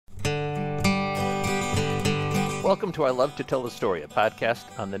Welcome to I Love to Tell the Story, a podcast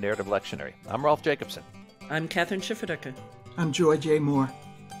on the narrative lectionary. I'm Rolf Jacobson. I'm Kathryn Schifferdecker. I'm Joy J. Moore.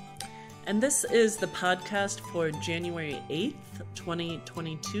 And this is the podcast for January 8th,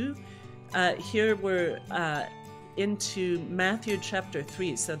 2022. Here we're into Matthew chapter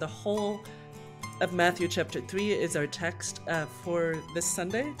 3. So the whole of Matthew chapter 3 is our text for this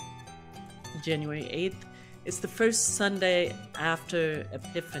Sunday, January 8th. It's the first Sunday after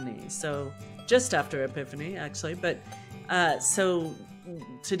Epiphany. So just after Epiphany, actually. But so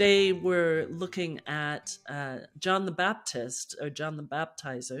today we're looking at John the Baptist, or John the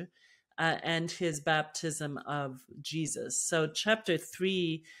Baptizer, and his baptism of Jesus. So chapter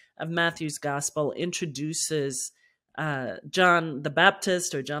 3 of Matthew's Gospel introduces John the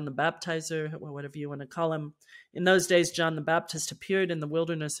Baptist, or John the Baptizer, or whatever you want to call him. In those days, John the Baptist appeared in the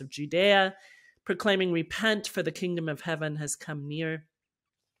wilderness of Judea, proclaiming, "Repent, for the kingdom of heaven has come near."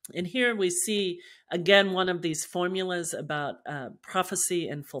 And here we see, again, one of these formulas about prophecy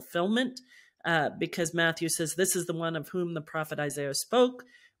and fulfillment, because Matthew says, "This is the one of whom the prophet Isaiah spoke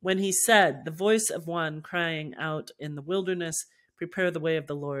when he said, the voice of one crying out in the wilderness, prepare the way of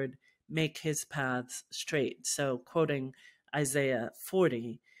the Lord, make his paths straight." So quoting Isaiah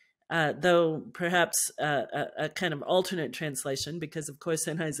 40, though perhaps a kind of alternate translation, because of course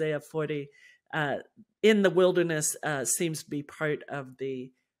in Isaiah 40, in the wilderness seems to be part of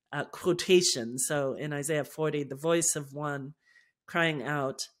the quotation. So in Isaiah 40, the voice of one crying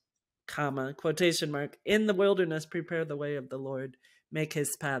out, comma, quotation mark, in the wilderness, prepare the way of the Lord, make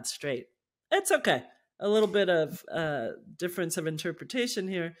his path straight. It's okay. A little bit of difference of interpretation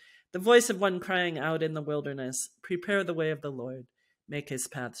here. The voice of one crying out in the wilderness, prepare the way of the Lord, make his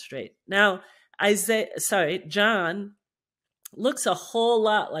path straight. Now, John looks a whole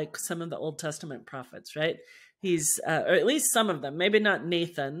lot like some of the Old Testament prophets, right? He's, or at least some of them, maybe not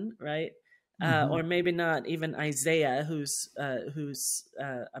Nathan, right? Or maybe not even Isaiah, who's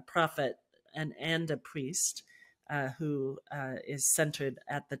a prophet and a priest who is centered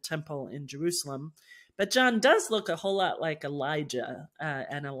at the temple in Jerusalem. But John does look a whole lot like Elijah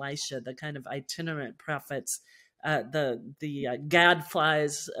and Elisha, the kind of itinerant prophets, the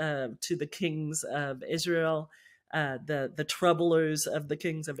gadflies to the kings of Israel, the troublers of the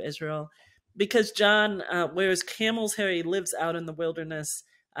kings of Israel. Because John wears camel's hair, he lives out in the wilderness.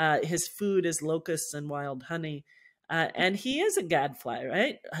 His food is locusts and wild honey. And he is a gadfly,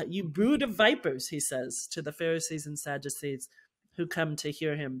 right? "You brood of vipers," he says to the Pharisees and Sadducees who come to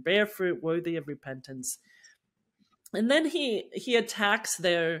hear him, "bear fruit worthy of repentance." And then he attacks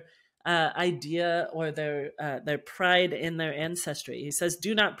their idea or their pride in their ancestry. He says,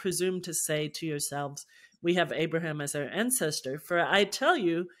 "Do not presume to say to yourselves, we have Abraham as our ancestor. For I tell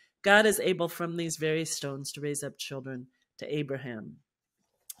you, God is able from these very stones to raise up children to Abraham."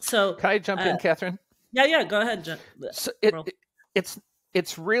 So Can I jump in, Kathryn? Yeah, go ahead, John. So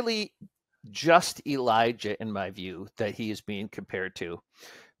it's really just Elijah, in my view, that he is being compared to,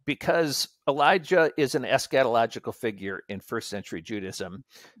 because Elijah is an eschatological figure in first century Judaism.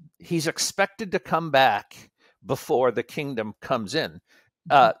 He's expected to come back before the kingdom comes in.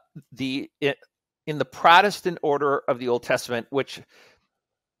 In the Protestant order of the Old Testament, which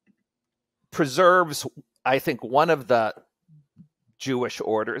preserves, I think, one of the Jewish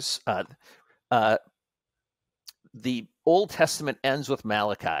orders, the Old Testament ends with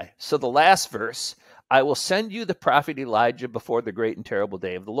Malachi. So the last verse, "I will send you the prophet Elijah before the great and terrible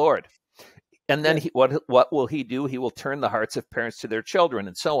day of the Lord." And then what will he do? He will turn the hearts of parents to their children,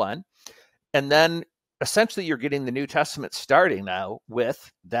 and so on. And then essentially you're getting the New Testament starting now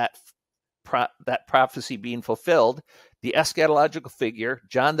with that prophecy being fulfilled. The eschatological figure,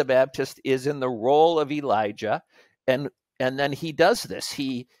 John the Baptist, is in the role of Elijah, and then he does this.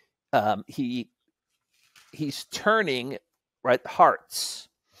 He's turning, right, hearts,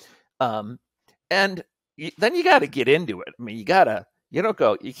 and then you got to get into it. I mean, you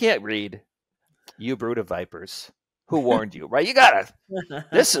can't read, "You brood of vipers, who warned you?" Right? You gotta.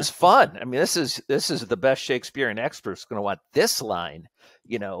 This is fun. I mean, this is the best Shakespearean expert's going to want this line.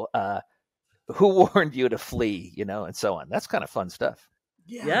 Who warned you to flee? And so on. That's kind of fun stuff.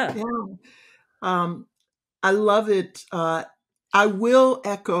 Yeah. I love it. I will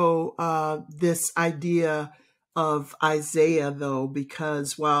echo this idea of Isaiah, though,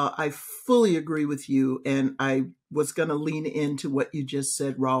 because while I fully agree with you, and I was going to lean into what you just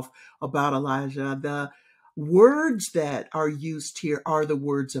said, Rolf, about Elijah, the words that are used here are the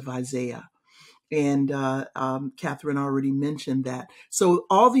words of Isaiah. And Kathryn already mentioned that. So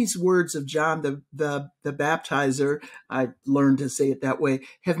all these words of John the Baptizer, I learned to say it that way,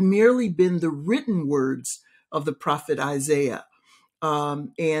 have merely been the written words of the prophet Isaiah.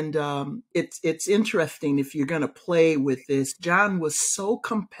 It's interesting if you're going to play with this. John was so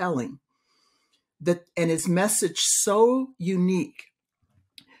compelling and his message so unique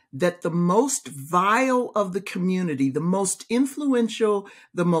that the most vile of the community, the most influential,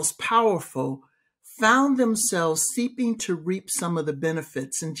 the most powerful, found themselves seeking to reap some of the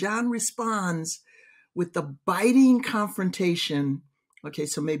benefits. And John responds with the biting confrontation. Okay,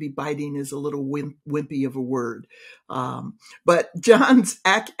 so maybe biting is a little wimpy of a word. But John's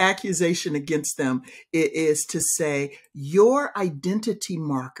accusation against them is to say, your identity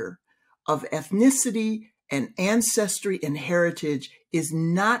marker of ethnicity and ancestry and heritage is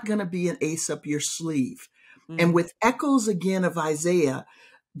not going to be an ace up your sleeve. And with echoes again of Isaiah,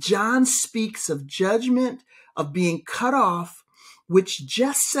 John speaks of judgment, of being cut off, which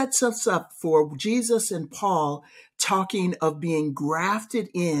just sets us up for Jesus and Paul talking of being grafted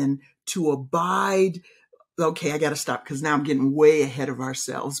in to abide. Okay, I got to stop because now I'm getting way ahead of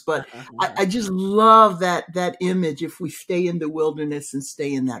ourselves. But I just love that image if we stay in the wilderness and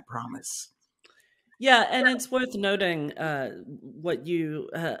stay in that promise. Yeah, and it's worth noting what you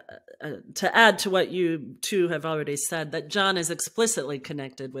to add to what you two have already said, that John is explicitly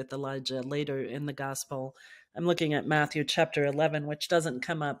connected with Elijah later in the gospel. I'm looking at Matthew chapter 11, which doesn't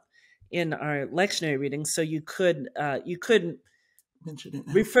come up in our lectionary reading, so you could Mention it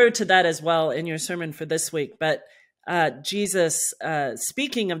now. refer to that as well in your sermon for this week. But Jesus,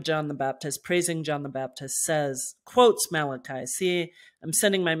 speaking of John the Baptist, praising John the Baptist, quotes Malachi, "See, I'm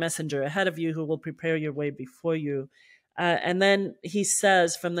sending my messenger ahead of you who will prepare your way before you." And then he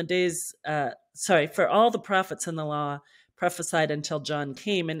says, for all the prophets in the law prophesied until John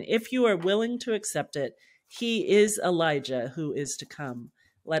came, and if you are willing to accept it, he is Elijah who is to come.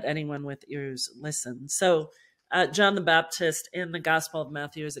 Let anyone with ears listen. So John the Baptist in the Gospel of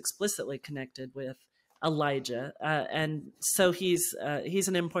Matthew is explicitly connected with Elijah, and so he's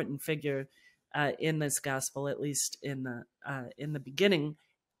an important figure in this gospel, at least in the beginning.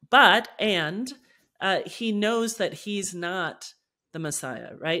 But he knows that he's not the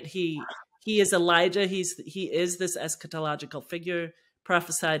Messiah, right? He is Elijah. He is this eschatological figure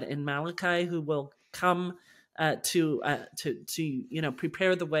prophesied in Malachi who will come to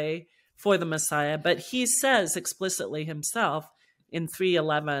prepare the way for the Messiah. But he says explicitly himself in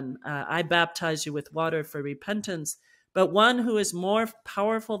 3:11, I baptize you with water for repentance, but one who is more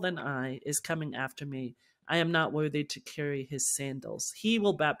powerful than I is coming after me. I am not worthy to carry his sandals. He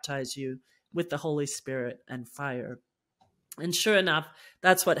will baptize you with the Holy Spirit and fire. And sure enough,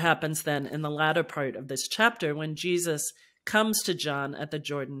 that's what happens then in the latter part of this chapter when Jesus comes to John at the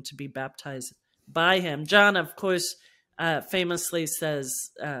Jordan to be baptized by him. John, of course, famously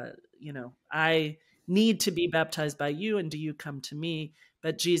says, I need to be baptized by you, and do you come to me?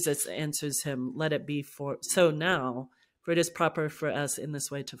 But Jesus answers him, let it be so now, for it is proper for us in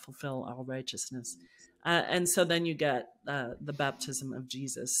this way to fulfill all righteousness. And so then you get the baptism of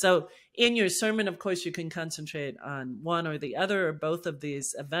Jesus. So in your sermon, of course, you can concentrate on one or the other or both of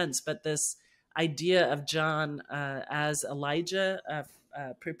these events, but this idea of John as Elijah,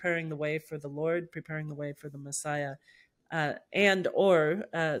 preparing the way for the Lord, preparing the way for the Messiah, or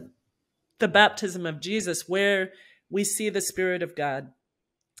the baptism of Jesus, where we see the Spirit of God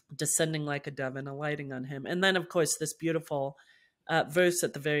descending like a dove and alighting on him. And then, of course, this beautiful verse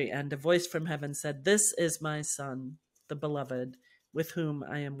at the very end, a voice from heaven said, "This is my son, the beloved, with whom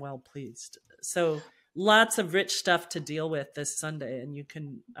I am well pleased." So lots of rich stuff to deal with this Sunday, and you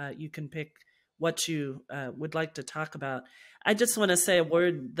can pick what you would like to talk about. I just want to say a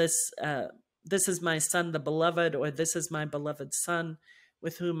word. This is my son, the beloved, or this is my beloved son,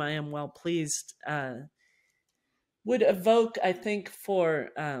 with whom I am well pleased, would evoke, I think,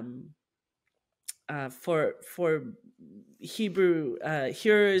 for Hebrew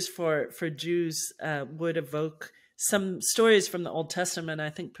hearers, for Jews, would evoke some stories from the Old Testament.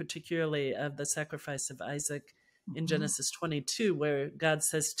 I think particularly of the sacrifice of Isaac in Genesis 22, where God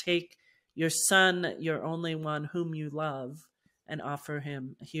says, "Take your son, your only one, whom you love, and offer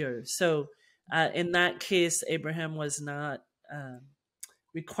him here." So in that case, Abraham was not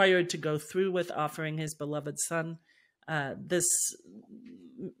required to go through with offering his beloved son. This,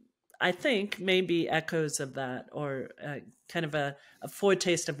 I think, maybe echoes of that, or kind of a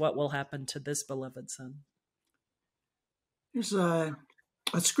foretaste of what will happen to this beloved son. There's a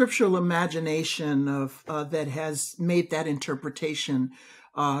scriptural imagination of that has made that interpretation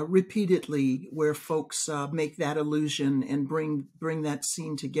repeatedly, where folks make that allusion and bring that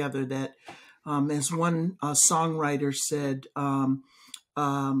scene together. That, as one songwriter said,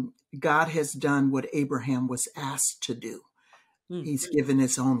 God has done what Abraham was asked to do. He's given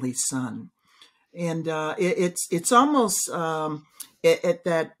his only son. And it's almost at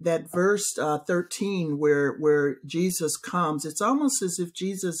that verse 13 where Jesus comes. It's almost as if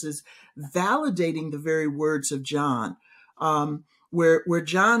Jesus is validating the very words of John, where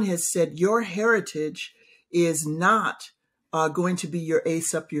John has said, "Your heritage is not going to be your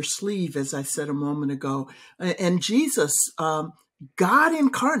ace up your sleeve," as I said a moment ago. And Jesus, God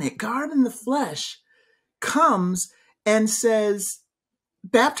incarnate, God in the flesh, comes and says,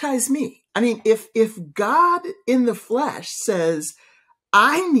 "Baptize me." I mean, if God in the flesh says,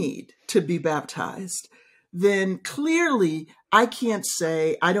 "I need to be baptized," then clearly I can't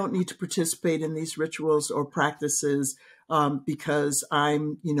say I don't need to participate in these rituals or practices because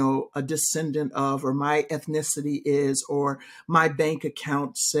I'm, a descendant of, or my ethnicity is, or my bank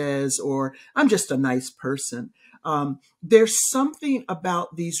account says, or I'm just a nice person. There's something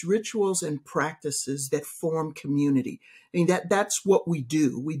about these rituals and practices that form community. I mean, that's what we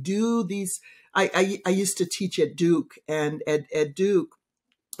do. We do these. I used to teach at Duke, and at Duke,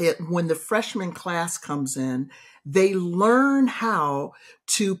 when the freshman class comes in, they learn how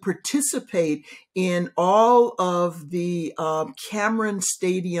to participate in all of the Cameron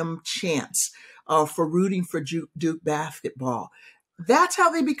Stadium chants for rooting for Duke basketball. That's how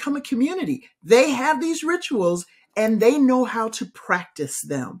they become a community. They have these rituals and they know how to practice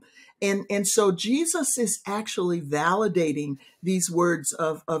them. And so Jesus is actually validating these words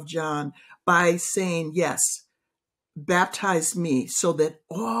of John by saying, yes, baptize me so that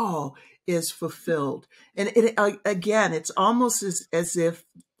all is fulfilled. And again, it's almost as if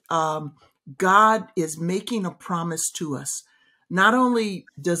God is making a promise to us. Not only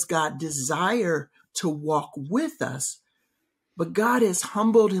does God desire to walk with us, but God has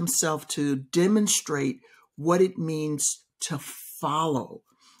humbled himself to demonstrate what it means to follow,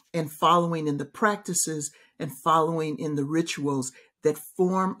 and following in the practices and following in the rituals that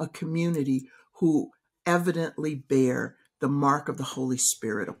form a community who evidently bear the mark of the Holy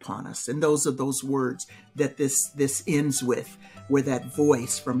Spirit upon us. And those are those words that this ends with, where that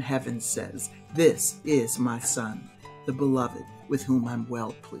voice from heaven says, "This is my Son, the beloved, with whom I'm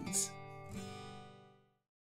well pleased."